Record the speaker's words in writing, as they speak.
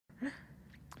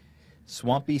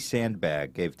Swampy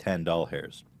Sandbag gave 10 doll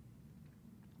hairs.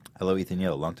 Hello, Ethan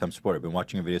Yale, longtime supporter. I've been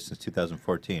watching your videos since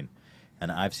 2014,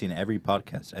 and I've seen every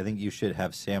podcast. I think you should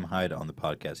have Sam Hyde on the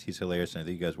podcast. He's hilarious, and I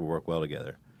think you guys will work well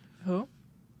together. Who?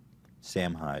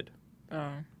 Sam Hyde.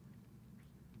 Oh.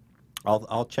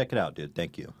 I'll check it out, dude.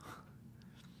 Thank you.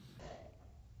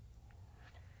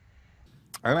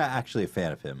 I'm actually a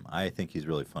fan of him. I think he's a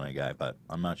really funny guy, but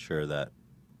I'm not sure that...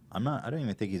 I don't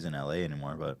even think he's in LA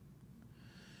anymore, but...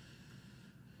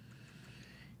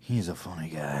 He's a funny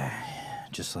guy.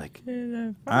 Just like...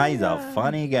 He's a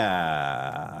funny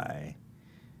guy.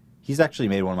 He's actually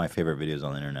made one of my favorite videos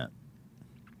on the internet.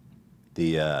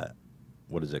 The,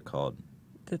 what is it called?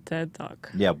 The TED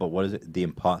Talk. Yeah, but what is it? The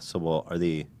Impossible, or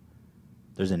the...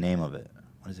 There's a name of it.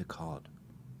 What is it called?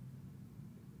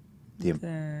 The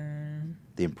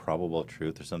Improbable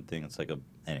Truth or something. It's like a...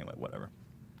 Anyway, whatever.